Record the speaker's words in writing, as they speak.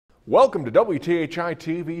Welcome to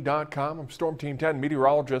WTHI-TV.com. I'm Storm Team 10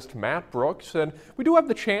 meteorologist Matt Brooks, and we do have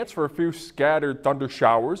the chance for a few scattered thunder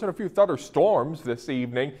showers and a few thunderstorms this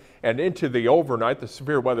evening and into the overnight. The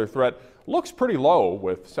severe weather threat looks pretty low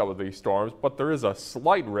with some of these storms, but there is a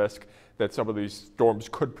slight risk that some of these storms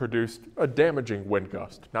could produce a damaging wind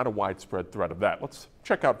gust. Not a widespread threat of that. Let's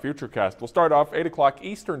check out Futurecast. We'll start off 8 o'clock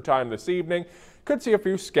Eastern time this evening. Could see a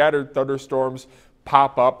few scattered thunderstorms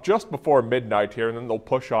pop up just before midnight here, and then they'll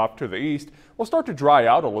push off to the east. We'll start to dry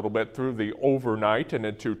out a little bit through the overnight and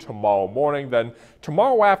into tomorrow morning. Then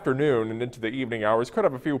tomorrow afternoon and into the evening hours could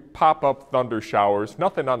have a few pop-up thunder showers,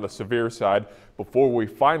 nothing on the severe side, before we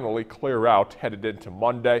finally clear out headed into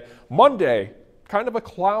Monday. Monday, kind of a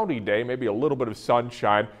cloudy day, maybe a little bit of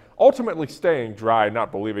sunshine, ultimately staying dry,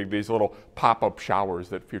 not believing these little pop-up showers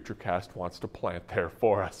that Futurecast wants to plant there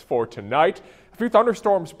for us for tonight. A few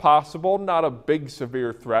thunderstorms possible, not a big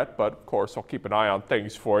severe threat, but of course I'll keep an eye on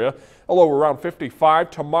things for you. A low around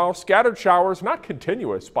 55 tomorrow. Scattered showers, not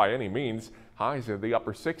continuous by any means. Highs in the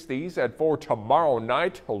upper 60s, and for tomorrow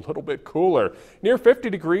night, a little bit cooler. Near 50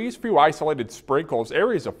 degrees, few isolated sprinkles,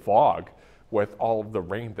 areas of fog with all of the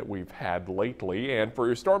rain that we've had lately. And for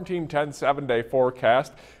your Storm Team 10 7-day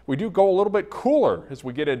forecast, we do go a little bit cooler as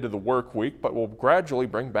we get into the work week, but we'll gradually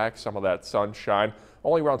bring back some of that sunshine.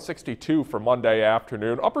 Only around 62 for Monday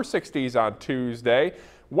afternoon, upper 60s on Tuesday.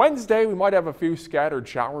 Wednesday, we might have a few scattered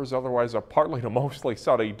showers, otherwise a partly to mostly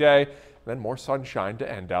sunny day, then more sunshine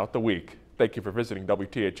to end out the week. Thank you for visiting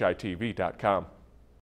WTHI-TV.com.